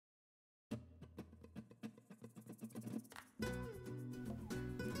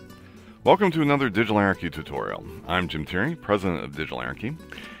Welcome to another Digital Anarchy tutorial. I'm Jim Tierney, president of Digital Anarchy,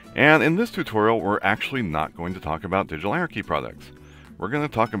 and in this tutorial we're actually not going to talk about Digital Anarchy products. We're going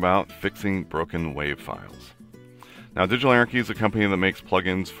to talk about fixing broken WAV files. Now, Digital Anarchy is a company that makes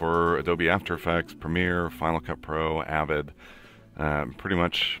plugins for Adobe After Effects, Premiere, Final Cut Pro, Avid, pretty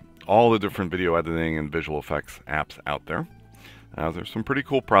much all the different video editing and visual effects apps out there. There's some pretty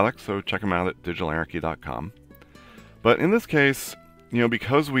cool products, so check them out at digitalanarchy.com. But in this case,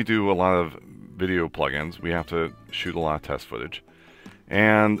 because we do a lot of video plugins, we have to shoot a lot of test footage.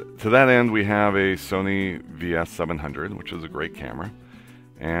 And to that end, we have a Sony VS700, which is a great camera.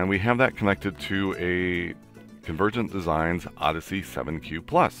 And we have that connected to a Convergent Designs Odyssey 7Q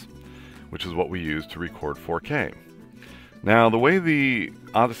Plus, which is what we use to record 4K. Now, the way the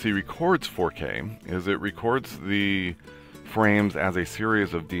Odyssey records 4K is it records the frames as a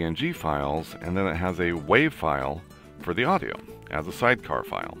series of DNG files, and then it has a WAV file for the audio as a sidecar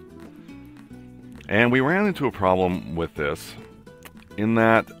file. And we ran into a problem with this in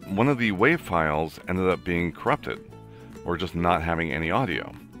that one of the WAV files ended up being corrupted or just not having any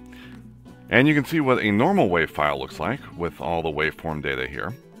audio. And you can see what a normal WAV file looks like with all the waveform data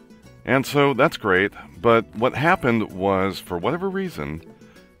here. And so that's great, but what happened was, for whatever reason,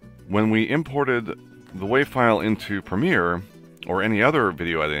 when we imported the WAV file into Premiere or any other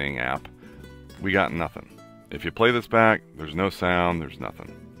video editing app, we got nothing. If you play this back, there's no sound, there's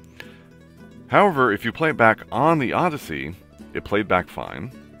nothing. However, if you play it back on the Odyssey, it played back fine.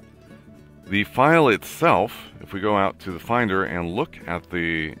 The file itself, if we go out to the Finder and look at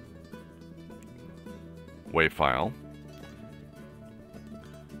the WAV file,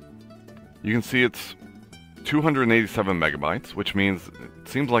 you can see it's 287 megabytes, which means it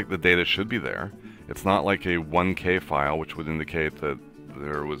seems like the data should be there. It's not like a 1K file, which would indicate that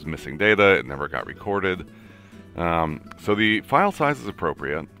there was missing data, it never got recorded. So the file size is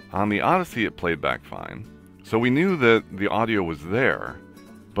appropriate. On the Odyssey, it played back fine. So we knew that the audio was there,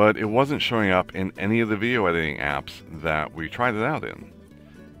 but it wasn't showing up in any of the video editing apps that we tried it out in.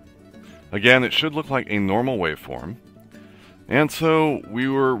 Again, it should look like a normal waveform, and so we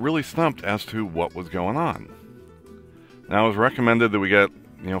were really stumped as to what was going on. Now, it was recommended that we get,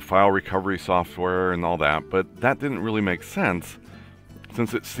 file recovery software and all that, but that didn't really make sense,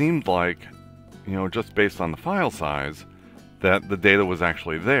 since it seemed like, just based on the file size, that the data was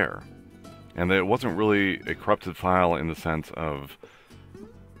actually there, and that it wasn't really a corrupted file in the sense of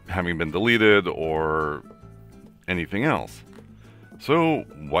having been deleted or anything else. So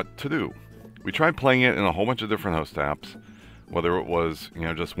what to do? We tried playing it in a whole bunch of different host apps, whether it was,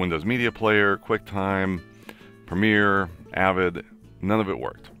 just Windows Media Player, QuickTime, Premiere, Avid, none of it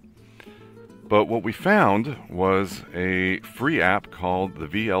worked. But what we found was a free app called the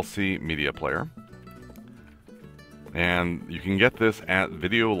VLC Media Player. And you can get this at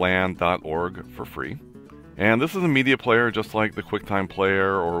videoland.org for free. And this is a media player just like the QuickTime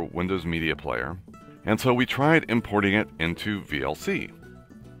Player or Windows Media Player. And so we tried importing it into VLC.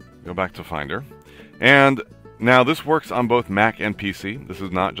 Go back to Finder. And now this works on both Mac and PC. This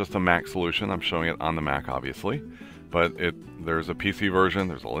is not just a Mac solution. I'm showing it on the Mac, obviously. But there's a PC version,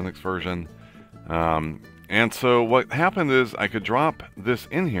 there's a Linux version. And so what happened is I could drop this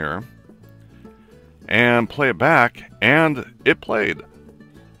in here and play it back, and it played.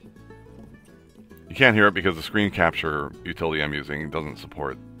 You can't hear it because the screen capture utility I'm using doesn't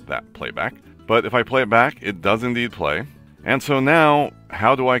support that playback. But if I play it back, it does indeed play. And so now,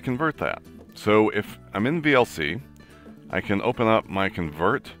 how do I convert that? So if I'm in VLC, I can open up my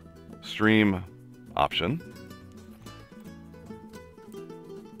Convert Stream option.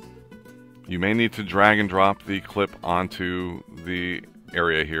 You may need to drag and drop the clip onto the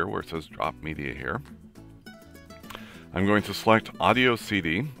area here where it says Drop Media here. I'm going to select Audio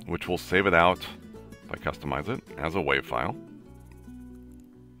CD, which will save it out if I customize it as a WAV file.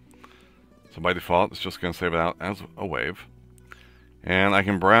 So by default, it's just going to save it out as a WAV. And I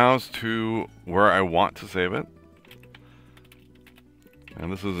can browse to where I want to save it.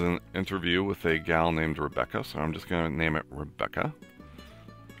 And this is an interview with a gal named Rebecca, so I'm just going to name it Rebecca.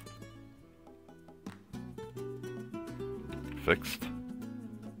 Fixed.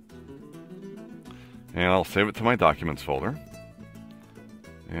 And I'll save it to my Documents folder.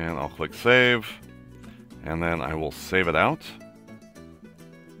 And I'll click Save. And then I will save it out.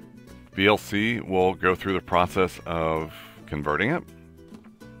 VLC will go through the process of converting it.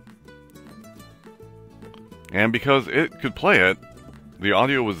 And because it could play it, the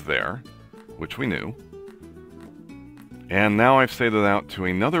audio was there, which we knew. And now I've saved it out to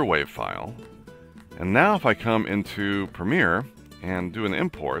another WAV file. And now if I come into Premiere and do an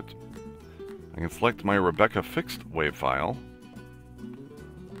import, I can select my Rebecca fixed WAV file,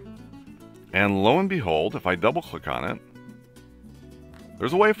 And lo and behold, if I double click on it,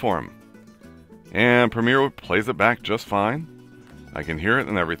 there's a waveform. And Premiere plays it back just fine. I can hear it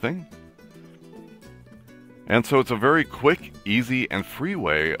and everything. And so it's a very quick, easy, and free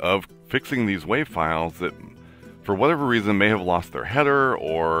way of fixing these WAV files that, for whatever reason, may have lost their header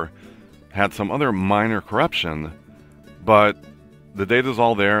or had some other minor corruption, but the data's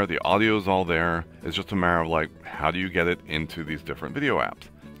all there, the audio's all there. It's just a matter of like, how do you get it into these different video apps?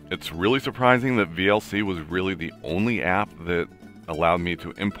 It's really surprising that VLC was really the only app that allowed me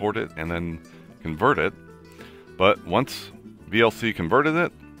to import it and then convert it. But once VLC converted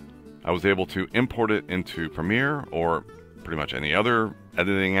it, I was able to import it into Premiere or pretty much any other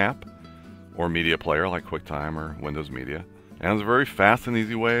editing app or media player like QuickTime or Windows Media. And it's a very fast and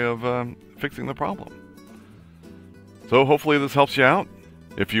easy way of fixing the problem. So hopefully this helps you out.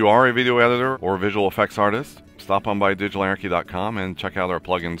 If you are a video editor or visual effects artist, stop on by digilanarchy.com and check out our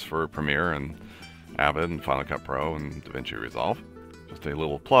plugins for Premiere and Avid and Final Cut Pro and DaVinci Resolve. Just a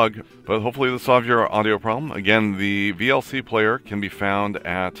little plug, but hopefully this solves your audio problem. Again, the VLC player can be found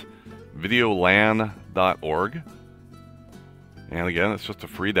at videolan.org. And again, it's just a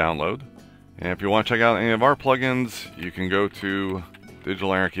free download. And if you want to check out any of our plugins, you can go to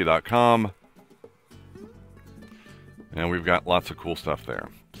digilanarchy.com. And we've got lots of cool stuff there.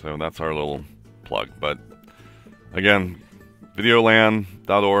 So that's our little plug. But again,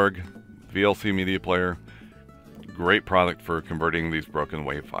 videolan.org, VLC Media Player. Great product for converting these broken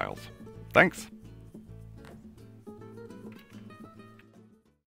WAV files. Thanks.